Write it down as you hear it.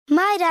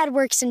My dad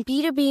works in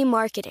B2B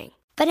marketing,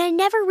 but I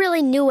never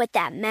really knew what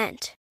that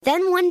meant.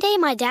 Then one day,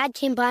 my dad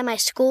came by my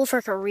school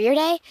for career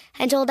day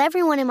and told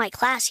everyone in my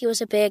class he was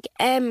a big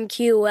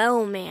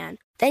MQL man.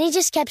 Then he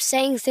just kept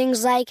saying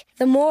things like,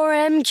 the more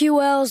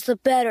MQLs, the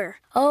better,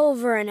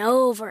 over and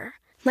over.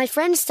 My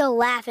friends still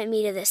laugh at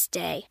me to this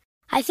day.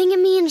 I think it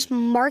means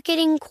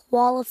marketing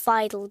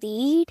qualified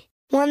lead.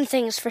 One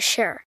thing's for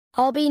sure.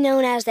 I'll be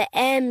known as the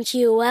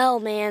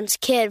MQL man's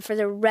kid for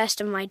the rest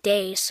of my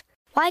days.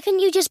 Why couldn't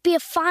you just be a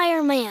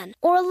fireman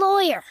or a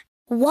lawyer?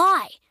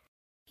 Why?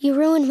 You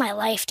ruined my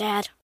life,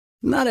 Dad.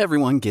 Not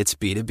everyone gets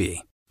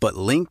B2B, but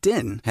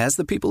LinkedIn has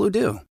the people who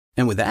do.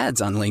 And with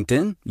ads on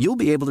LinkedIn, you'll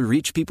be able to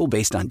reach people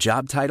based on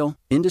job title,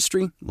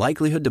 industry,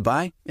 likelihood to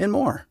buy, and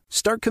more.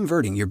 Start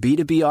converting your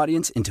B2B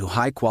audience into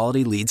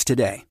high-quality leads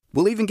today.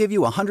 We'll even give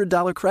you a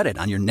 $100 credit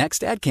on your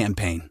next ad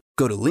campaign.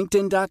 Go to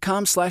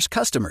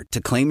linkedin.com/customer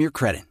to claim your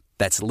credit.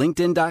 That's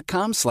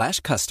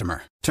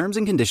linkedin.com/customer. Terms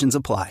and conditions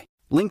apply.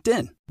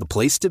 LinkedIn, the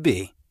place to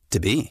be, to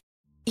be.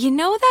 You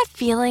know that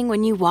feeling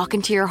when you walk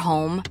into your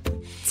home,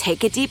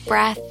 take a deep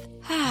breath,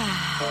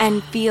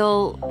 and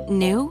feel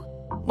new?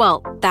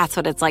 Well, that's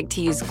what it's like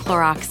to use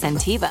Clorox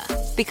Scentiva.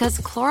 Because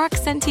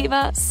Clorox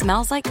Scentiva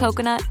smells like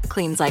coconut,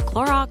 cleans like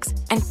Clorox,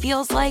 and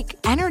feels like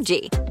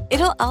energy.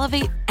 It'll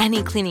elevate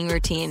any cleaning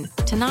routine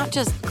to not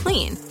just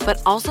clean,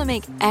 but also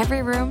make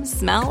every room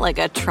smell like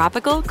a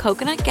tropical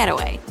coconut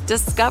getaway.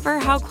 Discover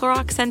how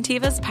Clorox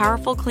Scentiva's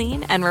powerful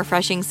clean and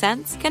refreshing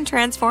scents can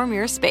transform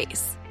your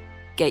space.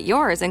 Get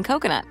yours in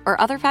coconut or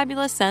other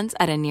fabulous scents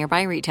at a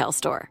nearby retail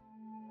store.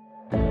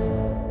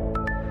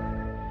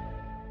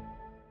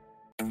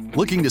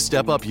 Looking to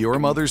step up your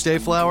Mother's Day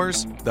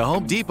flowers? The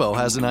Home Depot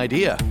has an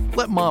idea.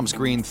 Let Mom's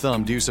green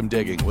thumb do some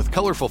digging with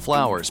colorful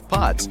flowers,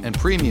 pots, and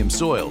premium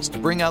soils to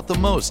bring out the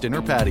most in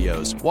her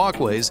patios,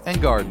 walkways,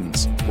 and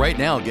gardens. Right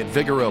now, get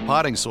Vigoro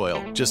potting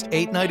soil, just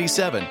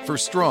 $8.97 for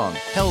strong,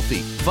 healthy,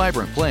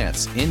 vibrant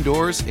plants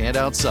indoors and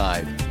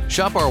outside.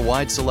 Shop our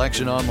wide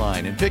selection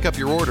online and pick up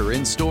your order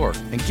in-store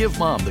and give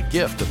Mom the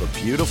gift of a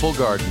beautiful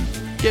garden.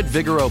 Get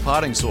Vigoro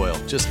potting soil,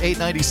 just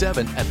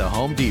 $8.97 at the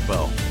Home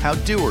Depot. How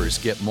doers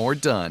get more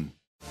done.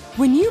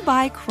 When you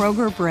buy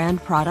Kroger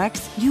brand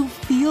products, you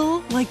feel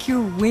like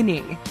you're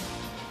winning.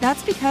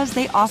 That's because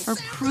they offer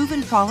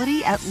proven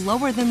quality at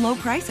lower than low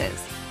prices.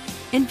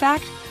 In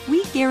fact,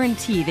 we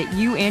guarantee that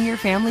you and your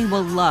family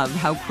will love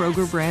how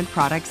Kroger brand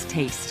products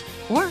taste,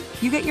 or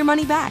you get your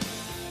money back.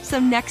 So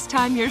next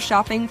time you're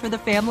shopping for the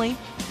family,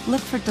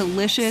 look for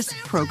delicious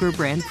Kroger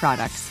brand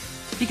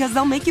products, because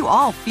they'll make you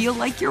all feel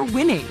like you're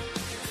winning.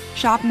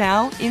 Shop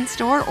now,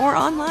 in-store, or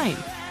online.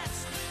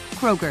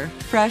 Kroger,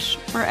 fresh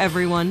for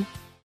everyone.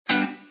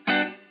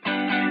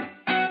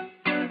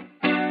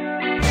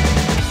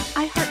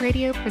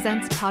 iHeartRadio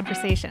presents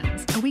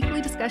Podversations, a weekly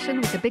discussion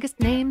with the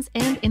biggest names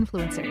and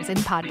influencers in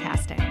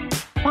podcasting.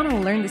 Want to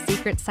learn the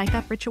secret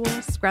psych-up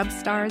rituals Scrubs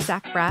stars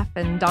Zach Braff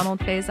and Donald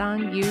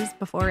Faison use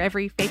before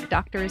every fake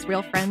Doctor's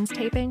Real Friends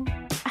taping?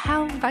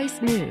 How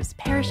Vice News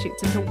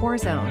parachutes into war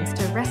zones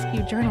to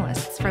rescue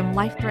journalists from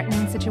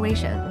life-threatening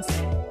situations?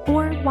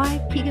 Or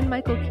why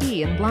Keegan-Michael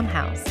Key and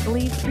Blumhouse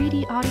believe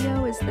 3D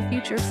audio is the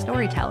future of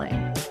storytelling.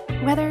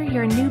 Whether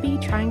you're a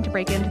newbie trying to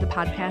break into the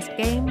podcast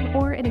game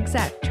or an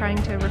exec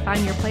trying to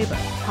refine your playbook,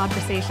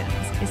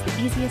 Podversations is the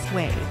easiest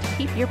way to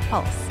keep your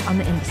pulse on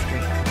the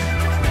industry.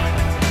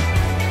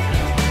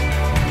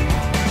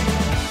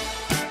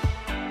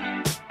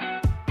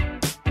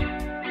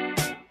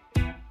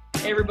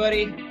 Hey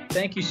everybody,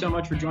 thank you so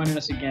much for joining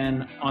us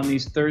again on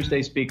these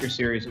Thursday speaker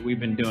series that we've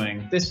been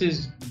doing. This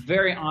is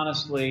very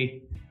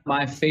honestly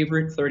my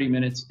favorite 30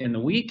 minutes in the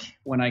week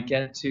when I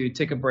get to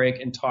take a break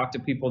and talk to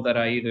people that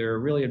I either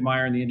really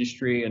admire in the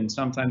industry and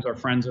sometimes are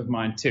friends of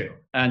mine too.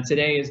 And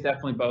today is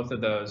definitely both of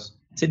those.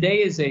 Today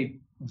is a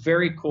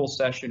very cool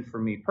session for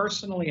me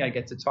personally. I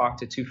get to talk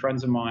to two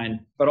friends of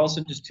mine, but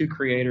also just two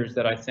creators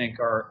that I think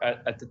are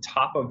at the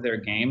top of their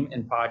game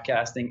in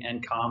podcasting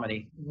and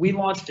comedy. We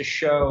launched a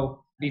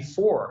show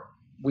before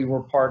we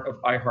were part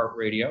of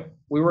iHeartRadio.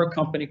 We were a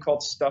company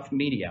called Stuff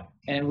Media,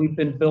 and we've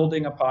been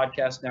building a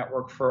podcast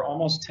network for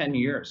almost 10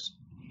 years.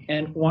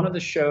 And one of the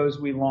shows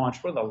we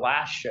launched, one of the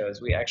last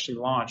shows we actually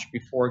launched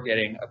before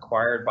getting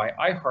acquired by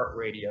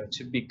iHeartRadio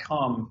to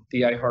become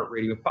the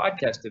iHeartRadio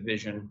podcast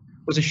division,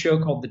 was a show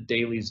called The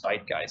Daily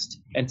Zeitgeist.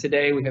 And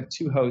today we have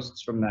two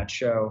hosts from that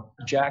show,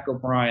 Jack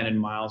O'Brien and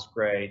Miles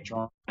Gray,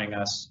 joining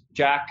us.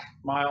 Jack,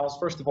 Miles,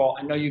 first of all,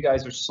 I know you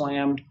guys are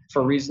slammed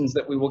for reasons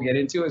that we will get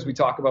into as we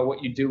talk about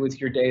what you do with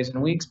your days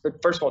and weeks.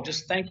 But first of all,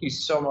 just thank you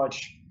so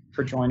much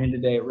for joining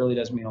today. It really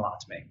does mean a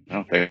lot to me.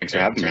 Oh, thanks for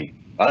having me.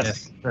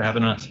 Yes, for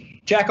having us.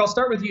 Jack, I'll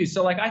start with you.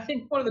 So I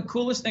think one of the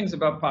coolest things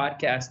about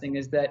podcasting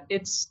is that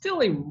it's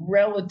still a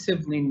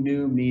relatively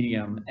new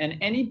medium, and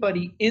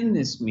anybody in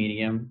this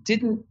medium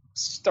didn't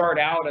start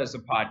out as a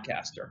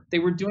podcaster. They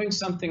were doing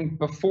something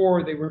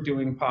before they were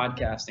doing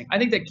podcasting. I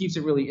think that keeps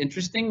it really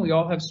interesting. We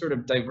all have sort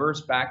of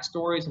diverse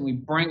backstories, and we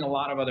bring a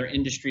lot of other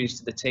industries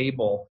to the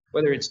table,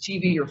 whether it's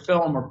TV or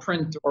film or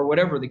print or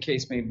whatever the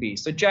case may be.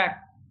 So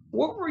Jack,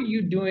 what were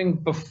you doing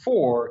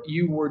before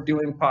you were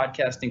doing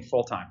podcasting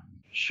full time?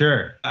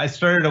 Sure. I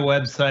started a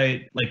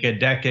website like a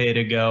decade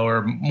ago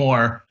or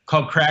more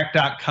called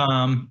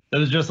crack.com. It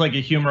was just like a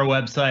humor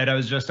website. I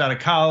was just out of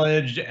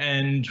college,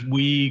 and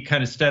we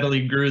kind of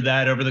steadily grew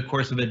that over the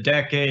course of a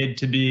decade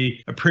to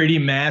be a pretty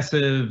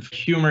massive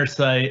humor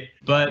site.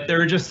 But there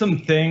were just some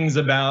things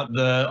about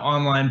the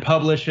online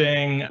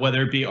publishing,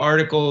 whether it be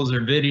articles or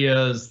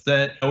videos,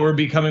 that were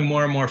becoming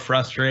more and more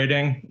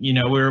frustrating. You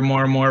know, we were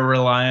more and more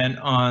reliant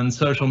on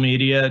social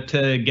media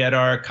to get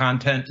our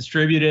content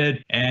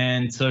distributed,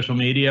 and social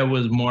media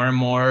was more and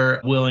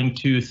more willing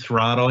to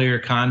throttle your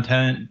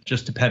content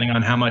just depending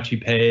on how much you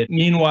paid.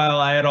 Meanwhile,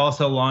 I had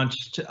also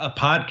launched a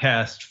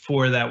podcast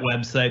for that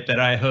website that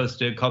I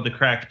hosted called The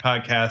Cracked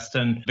Podcast,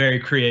 and very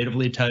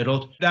creatively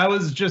titled. That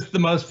was just the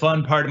most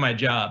fun part of my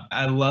job.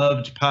 I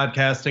loved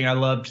podcasting. I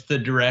loved the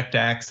direct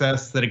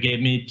access that it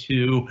gave me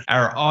to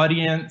our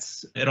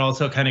audience. It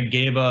also kind of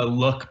gave a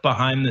look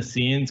behind the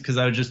scenes, because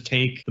I would just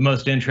take the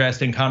most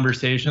interesting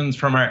conversations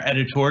from our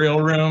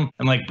editorial room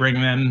and like bring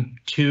them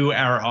to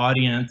our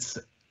audience.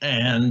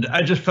 And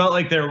I just felt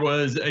like there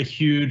was a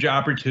huge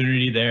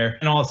opportunity there.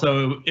 And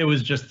also, it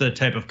was just the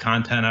type of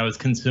content I was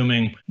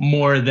consuming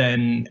more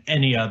than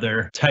any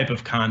other type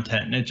of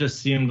content. And it just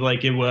seemed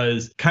like it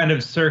was kind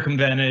of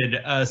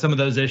circumvented some of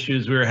those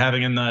issues we were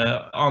having in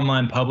the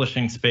online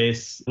publishing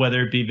space,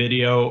 whether it be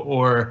video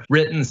or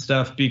written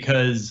stuff,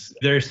 because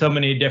there's so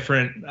many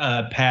different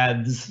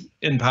paths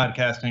in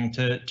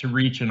podcasting to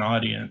reach an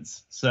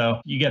audience.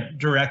 So you get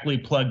directly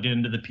plugged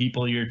into the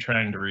people you're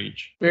trying to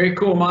reach. Very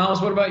cool.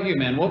 Miles, what about you,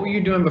 man? What were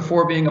you doing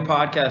before being a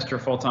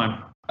podcaster full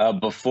time?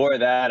 Before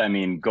that, I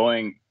mean,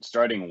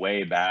 starting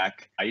way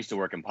back, I used to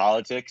work in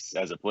politics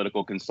as a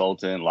political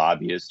consultant,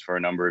 lobbyist for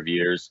a number of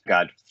years.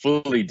 Got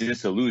fully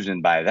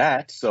disillusioned by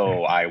that.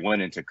 So I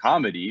went into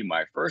comedy,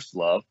 my first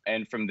love.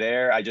 And from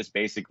there, I just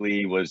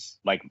basically was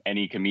like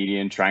any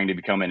comedian trying to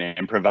become an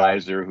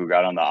improviser who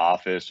got on The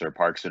Office or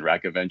Parks and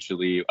Rec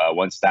eventually.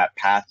 Once that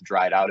path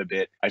dried out a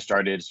bit, I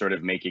started sort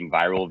of making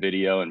viral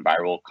video and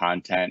viral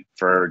content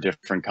for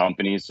different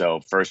companies.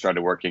 So first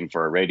started working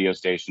for a radio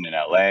station in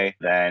LA,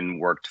 then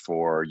worked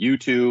for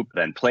YouTube,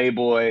 then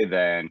Playboy,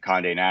 then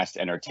Condé Nast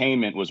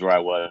Entertainment was where I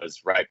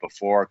was right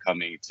before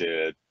coming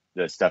to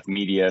the Stuff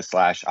Media /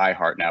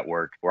 iHeart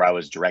Network, where I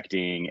was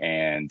directing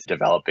and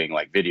developing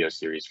like video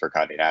series for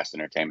Condé Nast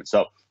Entertainment.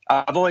 So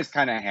I've always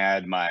kind of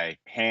had my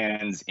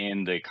hands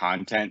in the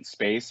content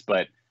space,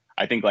 but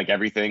I think like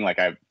everything, like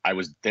I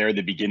was there at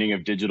the beginning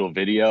of digital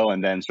video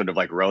and then sort of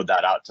like rode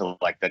that out to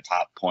like the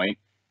top point.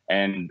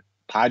 And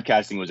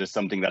podcasting was just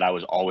something that I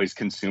was always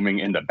consuming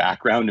in the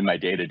background in my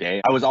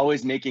day-to-day. I was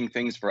always making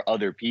things for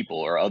other people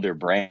or other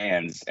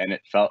brands. And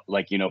it felt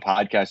like, you know,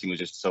 podcasting was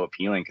just so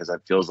appealing because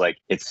it feels like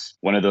it's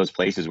one of those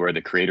places where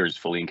the creator is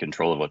fully in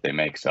control of what they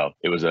make. So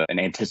it was an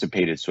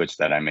anticipated switch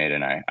that I made,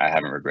 and I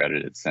haven't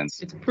regretted it since.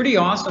 It's pretty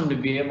awesome to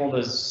be able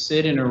to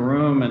sit in a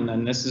room, and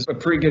then this is a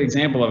pretty good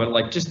example of it,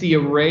 like just the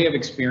array of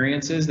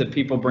experiences that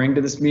people bring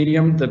to this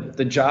medium,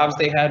 the jobs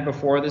they had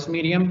before this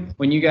medium.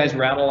 When you guys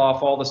rattle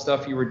off all the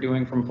stuff you were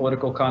doing from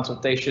political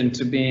consultation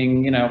to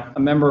being, you know, a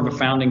member of a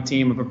founding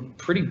team of a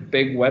pretty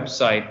big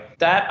website,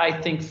 that I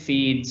think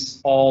feeds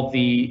all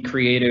the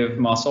creative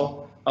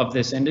muscle of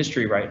this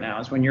industry right now.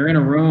 Is when you're in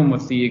a room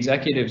with the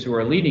executives who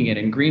are leading it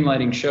and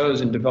greenlighting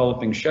shows and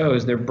developing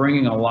shows, they're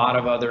bringing a lot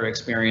of other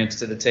experience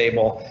to the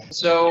table.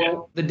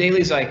 So the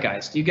Daily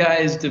Zeitgeist, you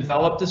guys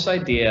developed this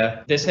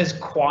idea. This has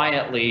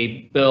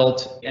quietly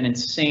built an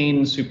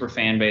insane super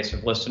fan base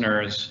of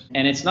listeners,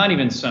 and it's not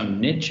even some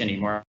niche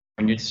anymore.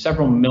 And you have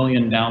several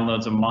million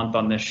downloads a month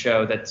on this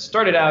show that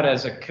started out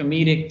as a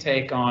comedic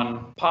take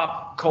on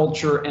pop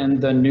culture and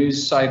the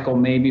news cycle.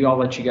 Maybe I'll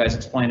let you guys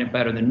explain it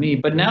better than me.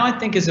 But now I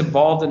think has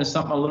evolved into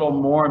something a little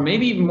more,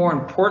 maybe even more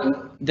important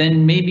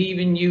than maybe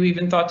even you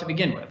even thought to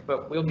begin with.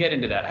 But we'll get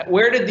into that.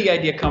 Where did the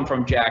idea come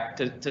from, Jack,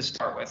 to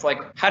start with? Like,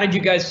 how did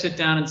you guys sit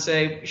down and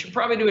say, we should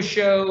probably do a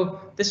show?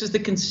 This is the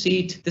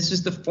conceit. This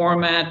is the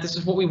format. This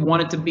is what we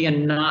want it to be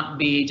and not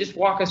be. Just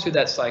walk us through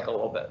that cycle a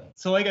little bit.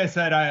 So like I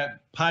said,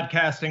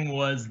 podcasting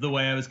was the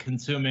way I was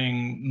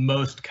consuming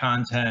most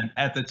content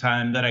at the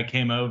time that I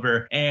came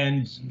over.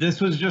 And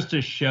this was just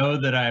a show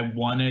that I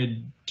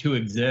wanted to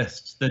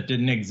exist that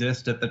didn't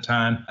exist at the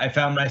time. I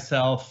found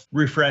myself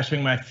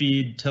refreshing my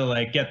feed to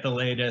like get the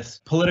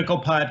latest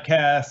political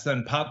podcasts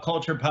and pop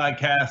culture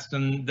podcasts,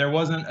 and there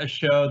wasn't a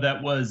show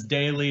that was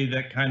daily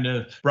that kind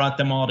of brought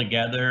them all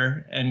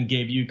together and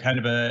gave you kind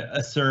of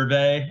a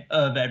survey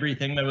of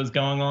everything that was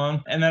going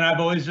on. And then I've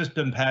always just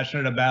been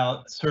passionate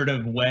about sort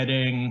of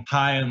wedding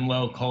high and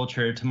low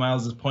culture. To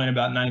Miles's point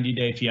about 90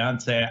 Day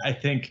Fiance, I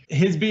think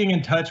his being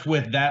in touch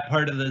with that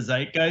part of the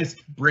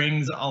zeitgeist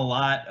brings a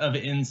lot of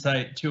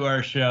insight to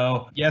our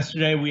show.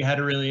 Yesterday, we had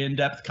a really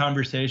in-depth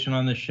conversation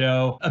on the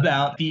show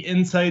about the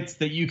insights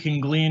that you can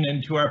glean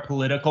into our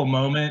political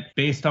moment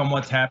based on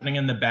what's happening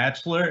in The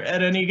Bachelor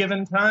at any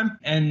given time.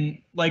 And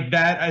Like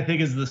that, I think,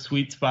 is the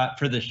sweet spot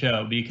for the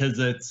show, because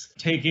it's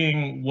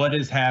taking what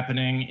is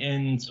happening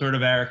in sort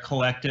of our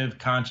collective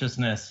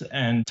consciousness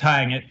and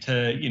tying it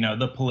to,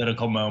 the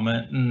political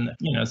moment and,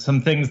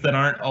 some things that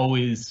aren't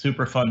always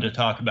super fun to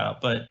talk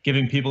about, but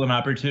giving people an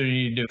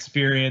opportunity to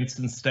experience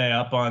and stay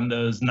up on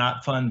those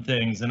not fun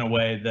things in a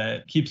way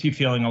that keeps you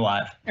feeling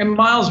alive. And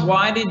Miles,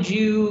 why did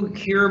you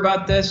hear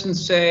about this and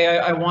say,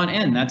 I want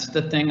in? That's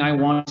the thing I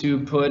want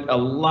to put a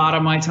lot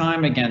of my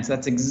time against.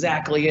 That's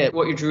exactly it.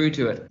 What you drew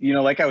to it.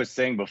 Like I was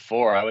saying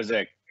before, I was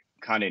at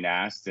Condé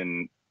Nast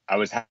and I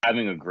was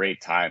having a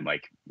great time,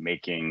 like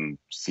making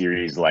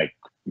series like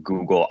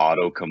Google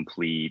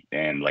autocomplete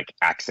and like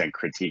accent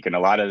critique and a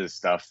lot of the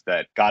stuff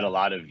that got a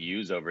lot of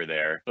views over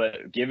there.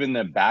 But given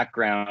the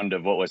background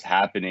of what was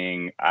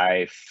happening,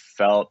 I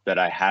felt that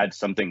I had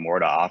something more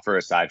to offer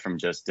aside from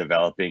just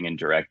developing and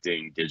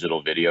directing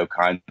digital video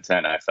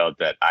content. I felt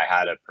that I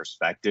had a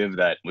perspective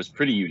that was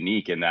pretty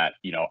unique in that,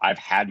 I've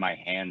had my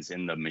hands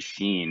in the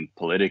machine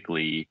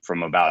politically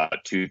from about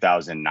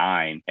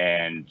 2009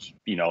 and,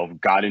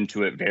 got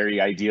into it very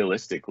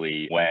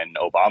idealistically when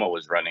Obama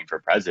was running for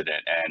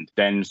president. And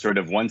then sort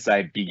of once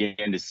I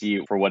began to see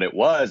it for what it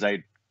was,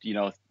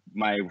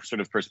 my sort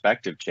of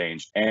perspective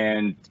changed.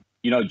 And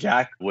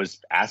Jack was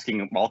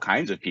asking all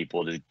kinds of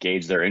people to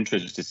gauge their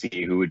interest to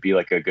see who would be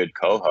like a good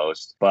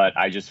co-host. But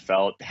I just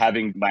felt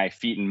having my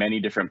feet in many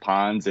different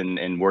ponds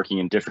and working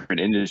in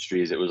different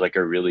industries, it was like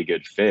a really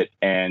good fit.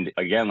 And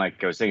again,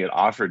 like I was saying, it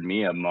offered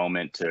me a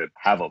moment to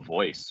have a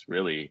voice,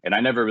 really. And I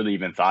never really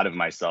even thought of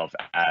myself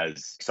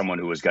as someone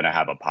who was going to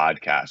have a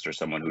podcast or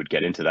someone who would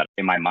get into that.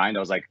 In my mind, I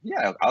was like,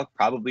 yeah, I'll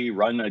probably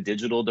run a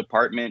digital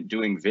department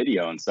doing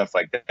video and stuff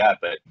like that.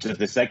 But just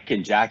the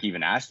second Jack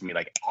even asked me,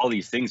 like all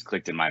these things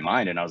clicked in my mind.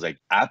 And I was like,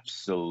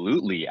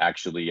 absolutely.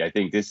 Actually, I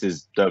think this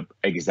is the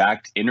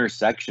exact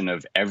intersection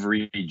of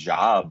every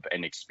job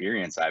and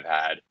experience I've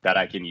had that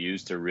I can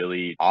use to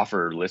really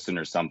offer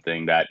listeners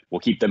something that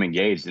will keep them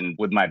engaged. And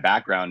with my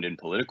background in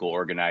political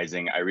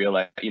organizing, I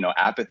realized,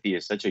 apathy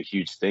is such a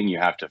huge thing you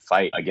have to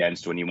fight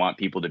against when you want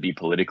people to be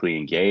politically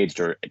engaged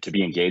or to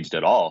be engaged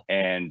at all.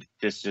 And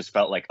this just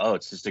felt like,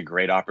 it's just a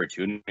great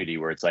opportunity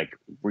where it's like,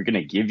 we're going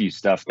to give you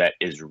stuff that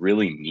is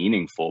really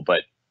meaningful,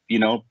 but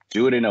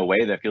do it in a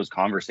way that feels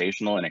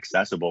conversational and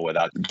accessible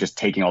without just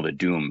taking all the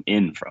doom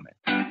in from it.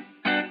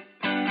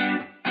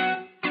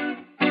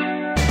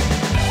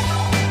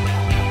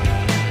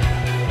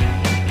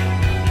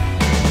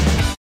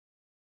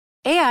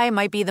 AI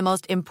might be the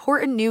most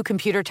important new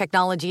computer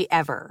technology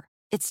ever.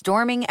 It's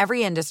storming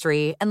every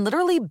industry, and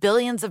literally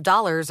billions of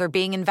dollars are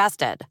being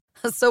invested.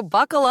 So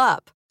buckle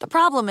up. The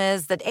problem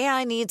is that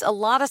AI needs a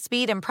lot of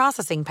speed and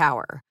processing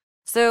power.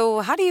 So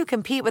how do you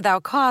compete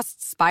without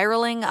costs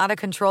spiraling out of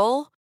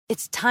control?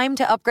 It's time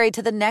to upgrade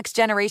to the next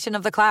generation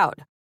of the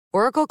cloud,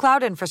 Oracle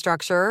Cloud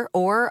Infrastructure,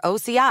 or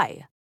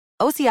OCI.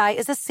 OCI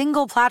is a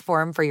single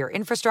platform for your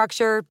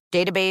infrastructure,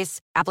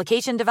 database,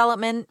 application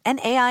development, and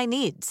AI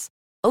needs.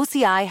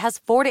 OCI has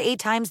 4 to 8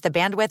 times the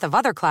bandwidth of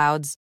other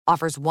clouds,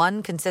 offers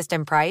one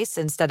consistent price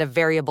instead of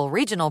variable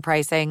regional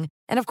pricing,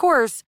 and of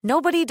course,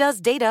 nobody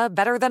does data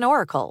better than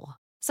Oracle.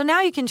 So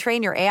now you can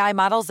train your AI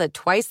models at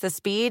twice the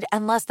speed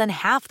and less than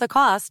half the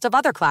cost of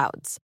other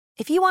clouds.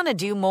 If you want to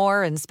do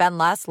more and spend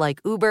less like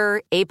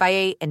Uber,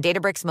 8x8, and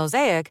Databricks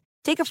Mosaic,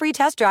 take a free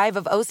test drive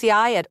of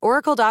OCI at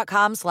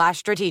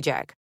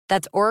oracle.com/strategic.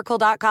 That's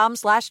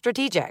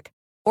oracle.com/strategic.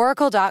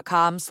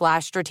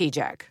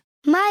 Oracle.com/strategic.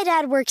 My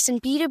dad works in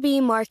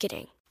B2B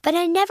marketing, but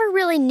I never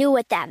really knew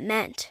what that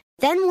meant.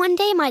 Then one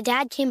day my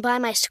dad came by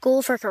my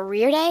school for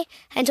career day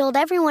and told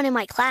everyone in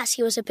my class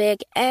he was a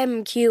big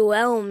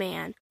MQL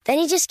man. Then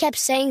he just kept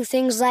saying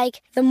things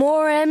like, the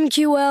more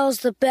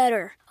MQLs, the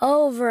better,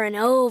 over and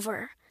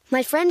over.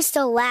 My friends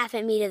still laugh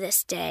at me to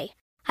this day.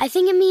 I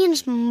think it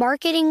means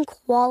marketing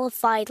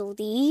qualified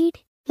lead.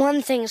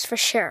 One thing's for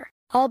sure,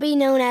 I'll be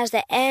known as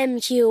the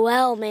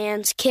MQL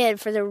man's kid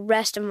for the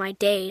rest of my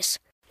days.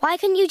 Why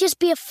couldn't you just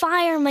be a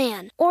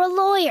fireman or a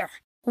lawyer?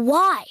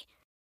 Why?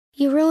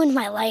 You ruined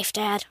my life,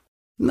 Dad.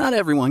 Not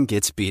everyone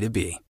gets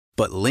B2B,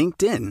 but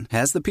LinkedIn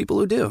has the people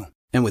who do.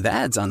 And with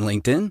ads on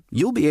LinkedIn,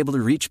 you'll be able to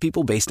reach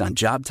people based on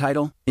job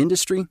title,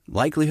 industry,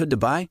 likelihood to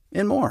buy,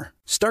 and more.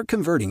 Start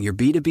converting your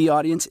B2B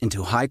audience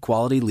into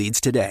high-quality leads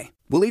today.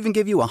 We'll even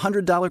give you a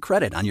 $100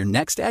 credit on your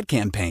next ad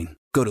campaign.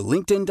 Go to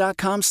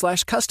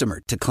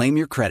linkedin.com/customer to claim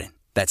your credit.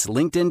 That's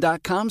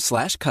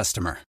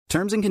linkedin.com/customer.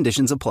 Terms and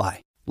conditions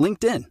apply.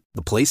 LinkedIn,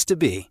 the place to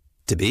be,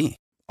 to be.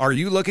 Are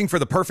you looking for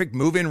the perfect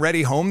move-in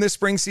ready home this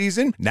spring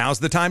season? Now's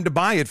the time to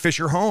buy at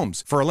Fisher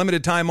Homes. For a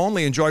limited time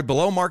only, enjoy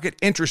below-market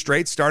interest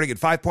rates starting at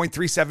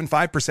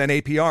 5.375%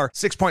 APR,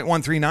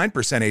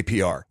 6.139%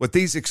 APR. With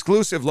these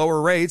exclusive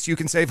lower rates, you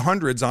can save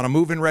hundreds on a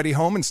move-in ready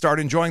home and start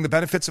enjoying the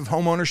benefits of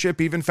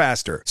homeownership even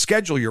faster.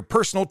 Schedule your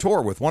personal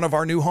tour with one of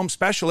our new home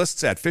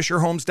specialists at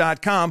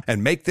FisherHomes.com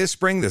and make this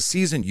spring the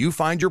season you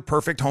find your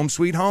perfect home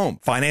sweet home.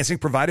 Financing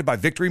provided by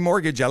Victory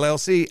Mortgage,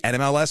 LLC,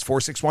 NMLS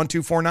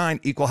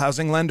 461249, Equal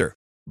Housing Lender.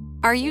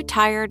 Are you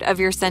tired of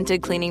your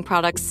scented cleaning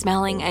products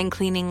smelling and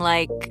cleaning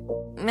like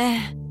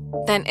meh?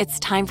 Then it's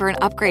time for an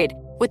upgrade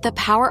with the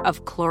power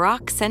of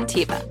Clorox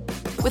Scentiva.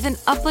 With an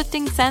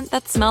uplifting scent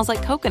that smells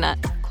like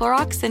coconut,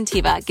 Clorox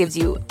Scentiva gives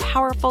you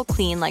powerful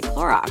clean like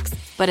Clorox,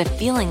 but a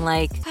feeling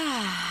like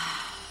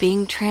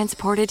being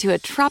transported to a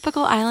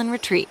tropical island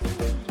retreat.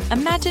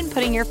 Imagine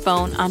putting your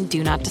phone on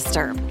Do Not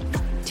Disturb,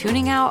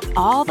 tuning out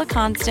all the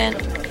constant,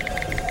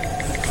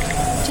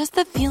 just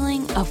the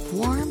feeling of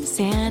warm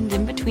sand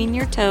in between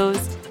your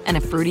toes and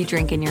a fruity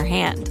drink in your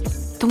hand.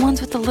 The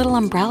ones with the little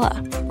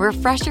umbrella.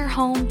 Refresh your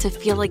home to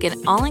feel like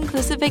an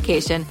all-inclusive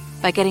vacation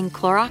by getting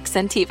Clorox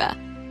Scentiva.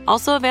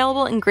 Also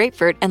available in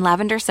grapefruit and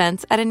lavender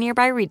scents at a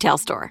nearby retail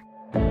store.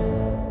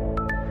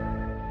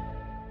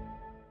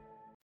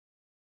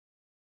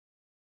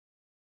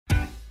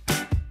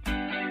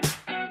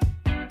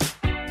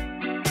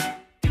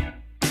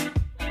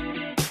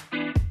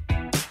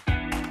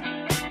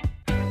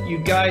 You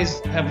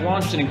guys have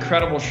launched an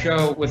incredible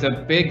show with a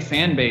big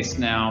fan base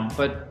now,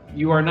 but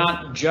you are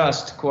not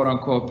just quote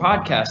unquote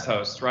podcast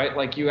hosts, right?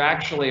 Like you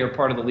actually are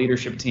part of the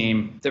leadership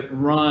team that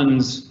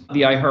runs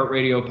the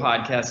iHeartRadio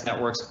Podcast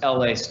Network's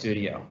LA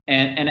studio.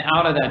 And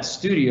out of that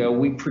studio,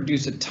 we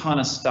produce a ton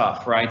of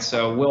stuff, right?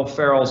 So Will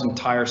Ferrell's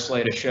entire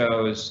slate of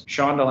shows,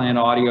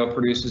 Shondaland Audio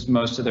produces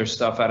most of their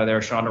stuff out of there,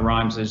 Shonda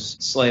Rhimes'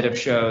 slate of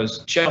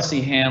shows,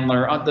 Chelsea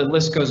Handler, the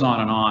list goes on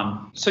and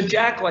on. So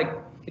Jack, like,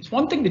 it's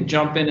one thing to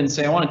jump in and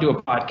say, I want to do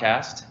a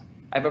podcast.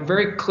 I have a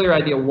very clear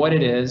idea what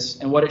it is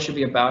and what it should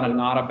be about and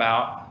not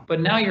about.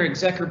 But now you're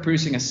executive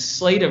producing a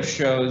slate of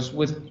shows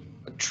with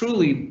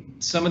truly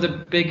some of the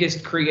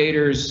biggest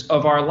creators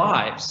of our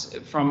lives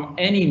from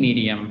any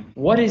medium.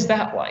 What is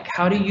that like?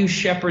 How do you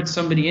shepherd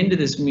somebody into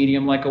this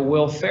medium like a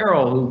Will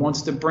Ferrell who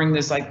wants to bring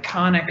this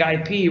iconic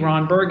IP,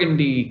 Ron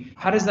Burgundy?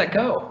 How does that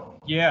go?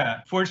 Yeah,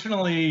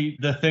 fortunately,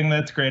 the thing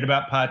that's great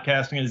about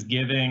podcasting is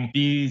giving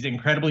these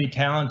incredibly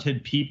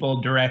talented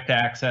people direct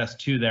access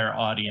to their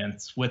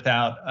audience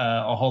without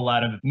a whole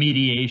lot of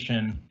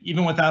mediation,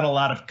 even without a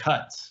lot of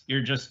cuts.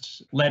 You're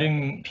just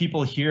letting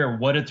people hear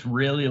what it's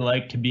really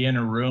like to be in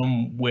a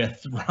room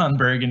with Ron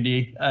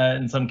Burgundy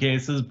in some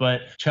cases,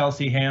 but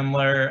Chelsea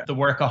Handler, the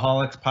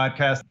Workaholics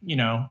podcast, you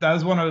know, that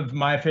was one of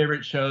my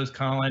favorite shows.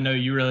 Colin, I know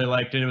you really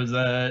liked it. It was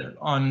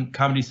on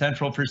Comedy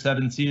Central for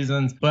 7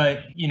 seasons,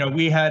 but, you know,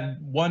 we had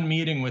one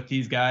meeting with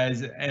these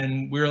guys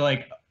and we were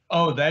like,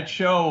 oh, that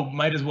show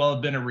might as well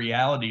have been a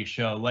reality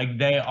show. Like,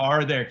 they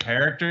are their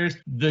characters.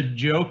 The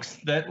jokes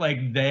that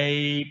like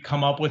they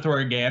come up with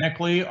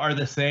organically are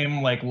the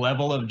same like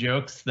level of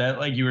jokes that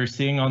like you were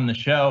seeing on the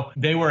show.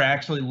 They were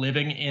actually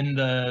living in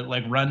the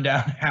like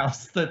rundown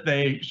house that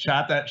they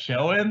shot that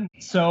show in.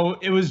 So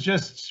it was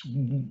just,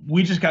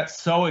 we just got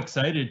so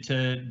excited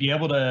to be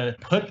able to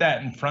put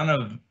that in front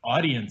of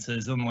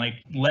audiences and like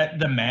let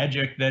the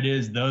magic that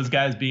is those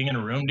guys being in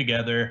a room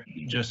together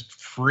just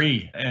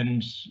free.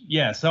 And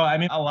yeah, so I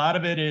mean, a lot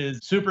of it is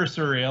super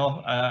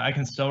surreal. I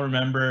can still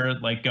remember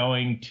like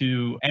going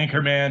to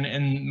Anchorman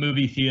in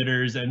movie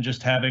theaters and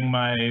just having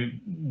my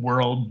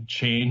world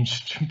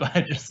changed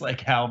by just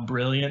like how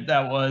brilliant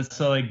that was.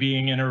 So like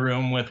being in a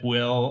room with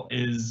Will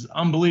is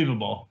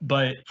unbelievable.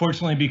 But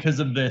fortunately, because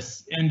of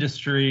this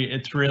industry,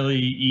 it's really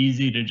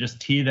easy to just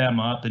tee them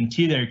up and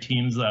tee their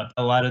teams up.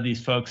 A lot of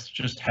these folks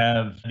just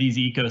have these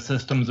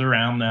ecosystems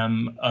around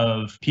them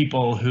of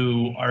people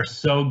who are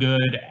so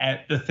good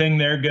at the thing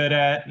they're good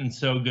at and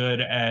so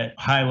good at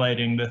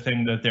highlighting the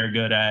thing that they're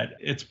good at.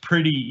 It's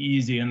pretty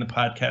easy in the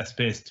podcast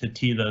space to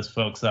tee those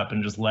folks up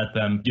and just let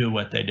them do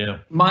what they do.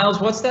 Miles,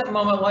 what's that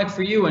moment like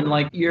for you? And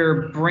like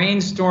you're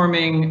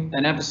brainstorming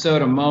an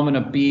episode, a moment,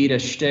 a beat, a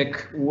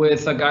shtick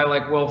with a guy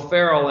like Will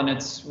Ferrell, and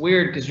it's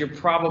weird because you're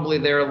probably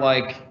there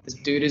like, this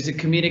dude is a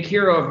comedic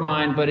hero of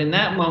mine, but in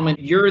that moment,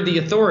 you're the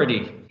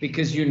authority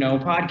because you know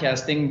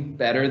podcasting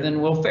better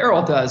than Will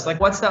Ferrell does. Like,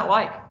 what's that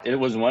like? It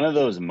was one of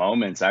those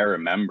moments I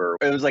remember.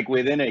 It was like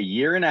within a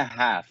year and a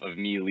half of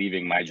me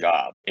leaving my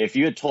job. If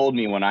you had told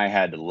me when I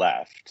had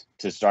left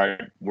to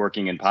start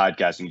working in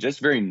podcasting, just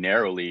very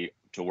narrowly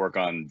to work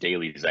on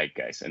Daily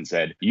Zeitgeist, and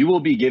said, you will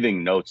be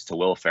giving notes to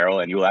Will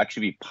Ferrell and you will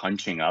actually be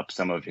punching up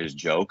some of his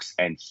jokes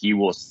and he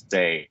will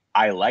say,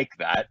 I like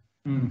that.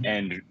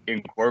 And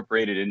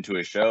incorporate it into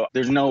a show.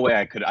 There's no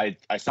way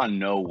I saw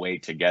no way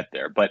to get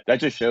there. But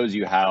that just shows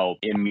you how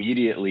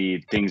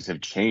immediately things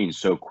have changed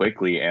so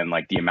quickly and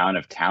like the amount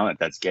of talent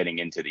that's getting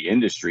into the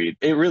industry.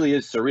 It really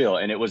is surreal.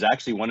 And it was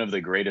actually one of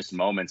the greatest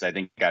moments I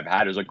think I've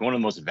had. It was like one of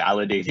the most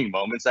validating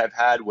moments I've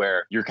had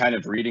where you're kind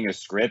of reading a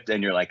script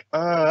and you're like,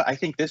 I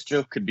think this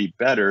joke could be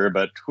better,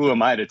 but who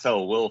am I to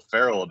tell Will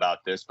Ferrell about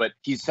this? But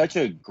he's such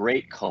a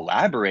great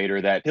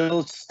collaborator that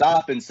he'll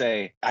stop and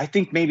say, I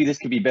think maybe this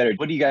could be better.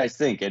 What do you guys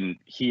think? And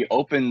he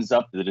opens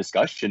up the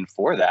discussion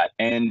for that,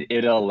 and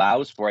it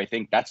allows for, I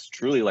think that's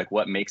truly like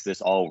what makes this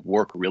all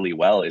work really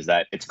well, is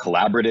that it's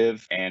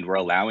collaborative and we're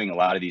allowing a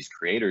lot of these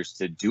creators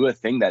to do a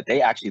thing that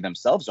they actually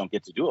themselves don't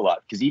get to do a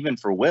lot. Because even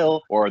for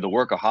Will or the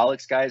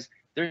Workaholics guys,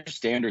 there's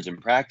standards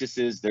and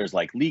practices. There's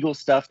like legal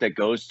stuff that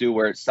goes through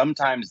where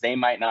sometimes they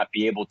might not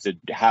be able to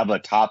have a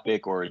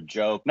topic or a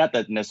joke. Not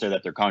that necessarily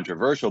that they're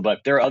controversial,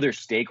 but there are other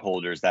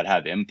stakeholders that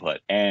have input.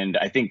 And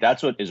I think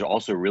that's what is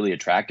also really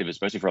attractive,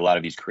 especially for a lot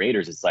of these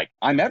creators. It's like,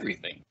 I'm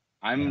everything.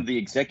 I'm the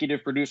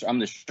executive producer, I'm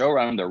the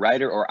showrunner, I'm the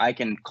writer, or I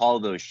can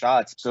call those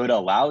shots. So it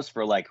allows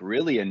for like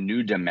really a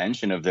new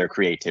dimension of their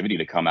creativity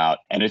to come out.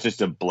 And it's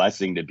just a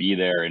blessing to be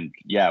there. And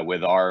yeah,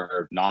 with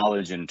our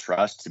knowledge and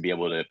trust to be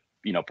able to,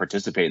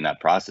 participate in that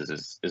process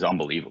is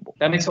unbelievable.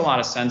 That makes a lot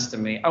of sense to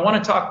me. I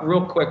want to talk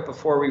real quick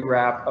before we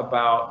wrap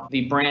about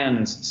the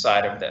brands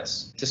side of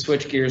this, to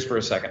switch gears for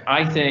a second.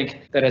 I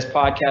think that as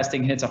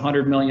podcasting hits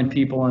 100 million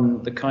people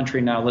in the country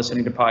now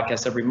listening to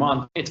podcasts every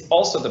month, it's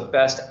also the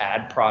best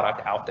ad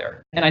product out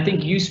there. And I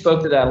think you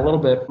spoke to that a little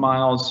bit,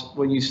 Miles,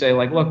 when you say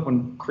like, look,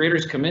 when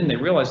creators come in, they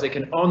realize they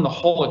can own the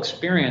whole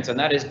experience, and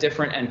that is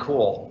different and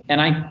cool. And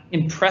I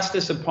impress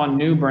this upon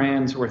new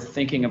brands who are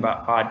thinking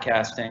about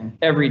podcasting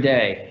every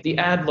day. The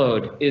ad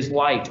load is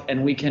light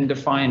and we can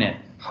define it.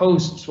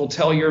 Hosts will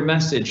tell your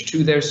message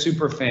to their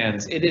super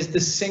fans. It is the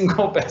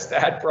single best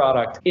ad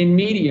product in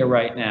media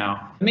right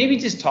now. Maybe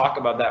just talk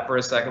about that for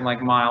a second,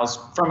 like Miles,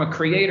 from a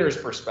creator's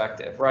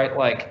perspective, right?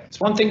 Like, it's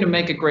one thing to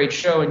make a great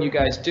show, and you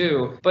guys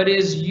do, but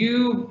is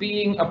you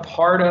being a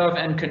part of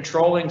and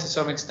controlling to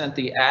some extent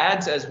the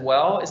ads as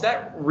well, is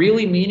that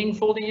really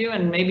meaningful to you?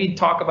 And maybe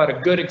talk about a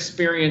good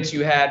experience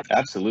you had.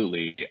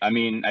 Absolutely. I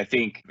mean, I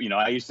think,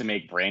 I used to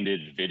make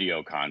branded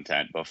video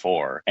content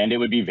before, and it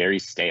would be very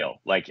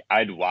stale. Like,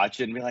 I'd watch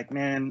it and be like,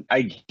 man,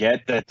 I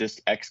get that this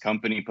X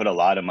company put a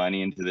lot of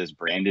money into this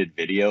branded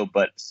video,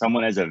 but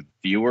someone as a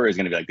viewer is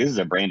going to be like, this is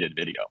a branded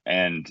video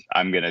and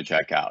I'm going to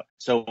check out.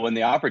 So when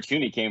the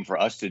opportunity came for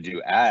us to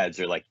do ads,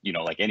 or like,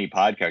 like any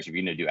podcast, you're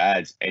going to do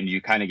ads, and you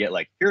kind of get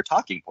like, here are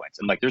talking points.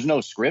 And like, there's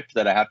no script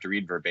that I have to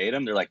read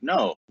verbatim. They're like,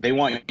 no, they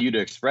want you to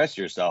express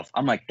yourself.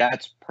 I'm like,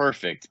 that's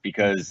perfect,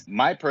 because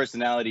my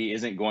personality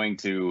isn't going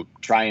to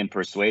try and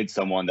persuade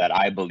someone that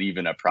I believe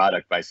in a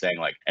product by saying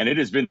like, and it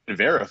has been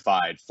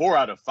verified 4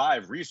 out of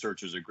 5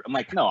 researchers agree. I'm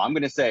like, no, I'm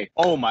going to say,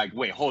 oh my,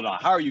 wait, hold on.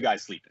 How are you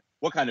guys sleeping?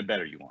 What kind of bed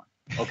are you on?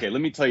 Okay,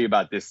 let me tell you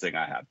about this thing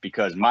I have,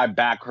 because my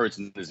back hurts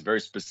in this very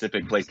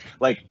specific place.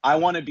 Like, I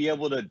want to be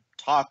able to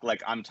talk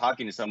like I'm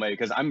talking to somebody,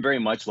 because I'm very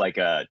much like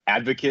a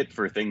advocate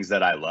for things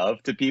that I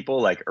love to people,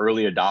 like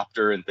early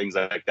adopter and things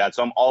like that.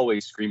 So I'm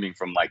always screaming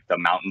from like the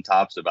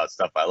mountaintops about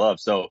stuff I love.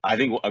 So I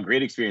think a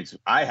great experience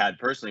I had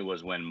personally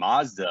was when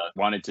Mazda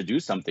wanted to do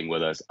something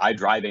with us. I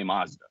drive a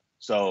Mazda.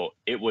 So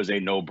it was a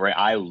no-brainer.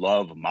 I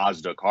love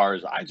Mazda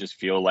cars. I just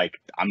feel like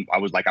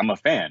I'm a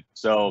fan.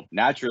 So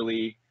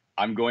naturally,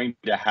 I'm going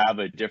to have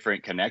a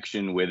different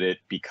connection with it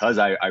because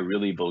I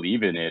really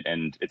believe in it,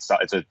 and it's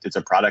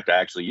a product I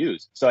actually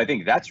use. So I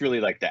think that's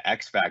really like the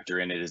X factor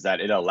in it, is that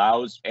it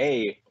allows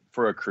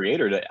for a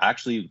creator to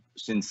actually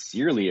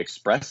sincerely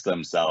express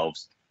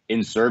themselves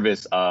in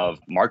service of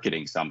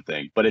marketing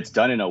something, but it's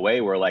done in a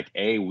way where like,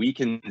 we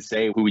can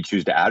say who we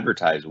choose to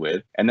advertise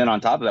with. And then on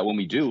top of that, when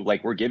we do,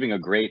 like, we're giving a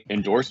great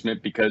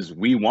endorsement because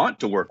we want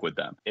to work with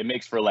them. It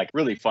makes for like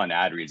really fun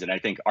ad reads. And I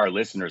think our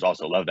listeners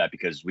also love that,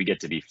 because we get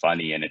to be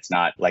funny, and it's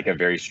not like a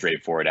very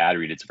straightforward ad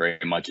read. It's very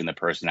much in the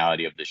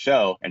personality of the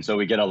show. And so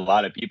we get a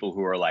lot of people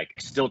who are like,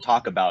 still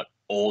talk about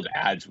old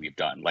ads we've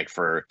done, like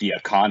for The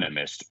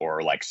Economist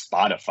or like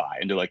Spotify,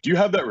 and they're like, do you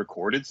have that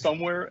recorded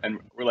somewhere? And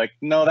we're like,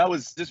 no, that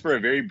was just for a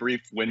very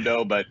brief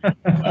window, but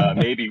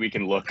maybe we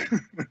can look.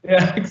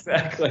 Yeah,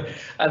 exactly.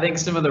 I think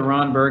some of the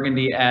Ron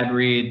Burgundy ad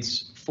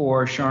reads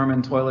for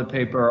Charmin toilet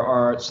paper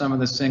are some of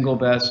the single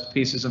best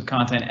pieces of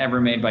content ever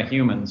made by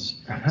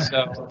humans.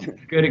 So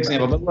good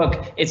example. But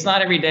look, it's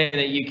not every day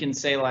that you can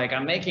say like,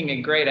 I'm making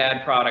a great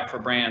ad product for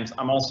brands.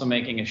 I'm also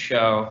making a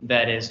show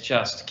that is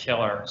just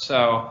killer.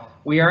 So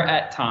we are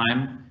at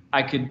time.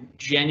 I could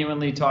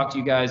genuinely talk to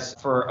you guys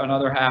for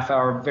another half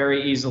hour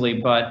very easily,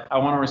 but I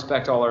want to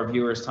respect all our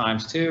viewers'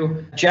 times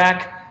too.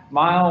 Jack,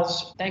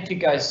 Miles, thank you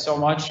guys so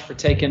much for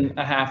taking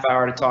a half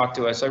hour to talk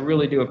to us. I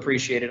really do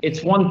appreciate it.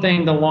 It's one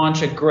thing to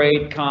launch a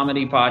great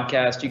comedy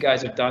podcast. You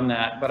guys have done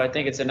that, but I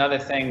think it's another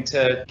thing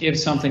to give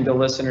something to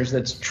listeners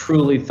that's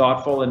truly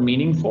thoughtful and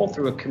meaningful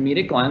through a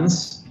comedic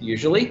lens,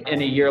 usually.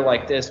 In a year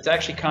like this, it's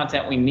actually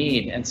content we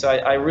need. And so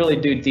I really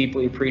do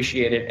deeply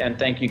appreciate it. And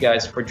thank you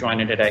guys for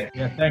joining today.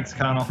 Yeah, thanks,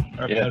 Connell.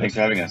 Yeah, thanks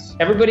for having us.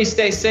 Everybody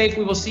stay safe.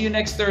 We will see you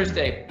next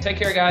Thursday. Take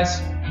care, guys.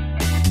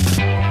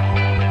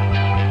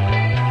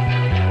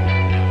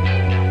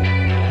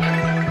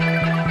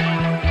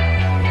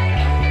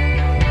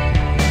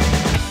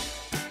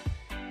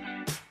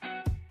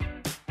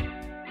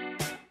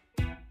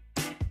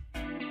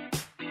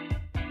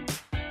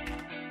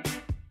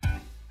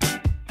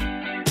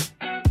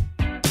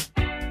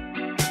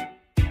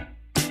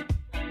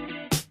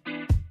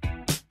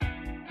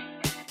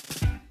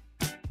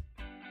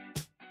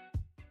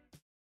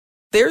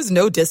 There's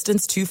no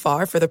distance too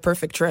far for the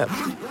perfect trip.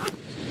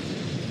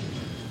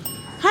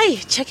 Hi,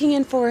 checking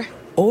in for...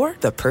 Or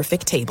the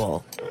perfect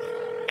table.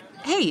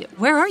 Hey,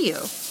 where are you?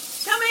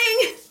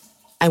 Coming!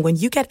 And when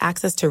you get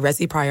access to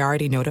Resi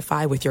Priority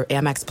Notify with your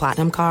Amex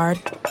Platinum card...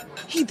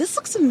 Hey, this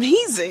looks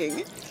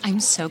amazing.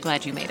 I'm so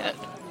glad you made it.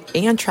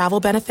 And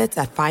travel benefits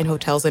at fine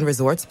hotels and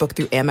resorts booked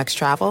through Amex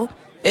Travel,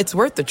 it's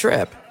worth the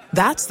trip.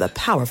 That's the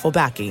powerful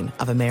backing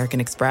of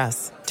American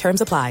Express.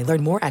 Terms apply.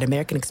 Learn more at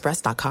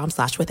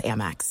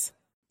americanexpress.com/withAmex.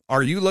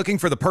 Are you looking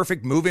for the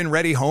perfect move-in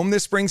ready home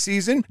this spring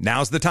season?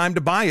 Now's the time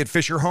to buy at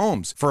Fisher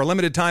Homes. For a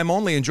limited time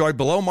only, enjoy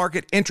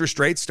below-market interest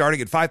rates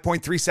starting at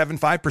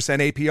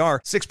 5.375% APR,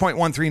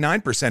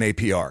 6.139%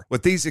 APR.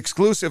 With these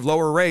exclusive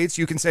lower rates,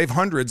 you can save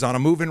hundreds on a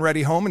move-in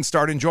ready home and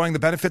start enjoying the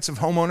benefits of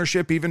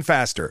homeownership even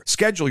faster.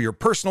 Schedule your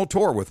personal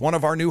tour with one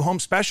of our new home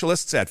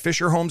specialists at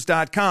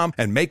FisherHomes.com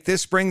and make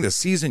this spring the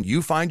season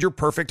you find your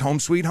perfect home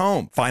sweet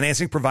home.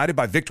 Financing provided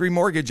by Victory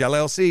Mortgage,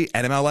 LLC,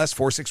 NMLS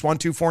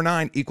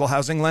 461249, Equal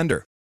Housing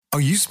Lender. Are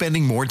you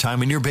spending more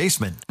time in your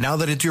basement now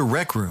that it's your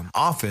rec room,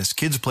 office,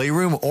 kids'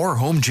 playroom, or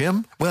home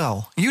gym?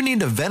 Well, you need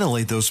to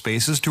ventilate those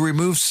spaces to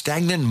remove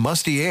stagnant,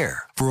 musty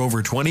air. For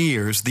over 20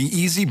 years, the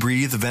Easy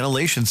Breathe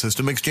ventilation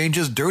system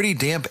exchanges dirty,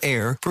 damp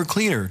air for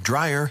cleaner,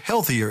 drier,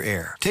 healthier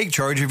air. Take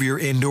charge of your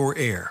indoor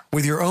air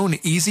with your own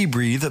Easy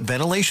Breathe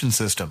ventilation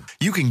system.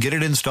 You can get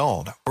it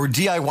installed, or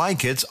DIY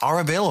kits are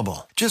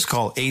available. Just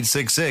call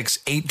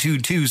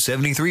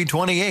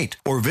 866-822-7328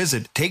 or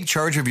visit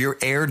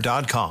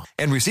takechargeofyourair.com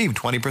and receive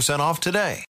 20% off today.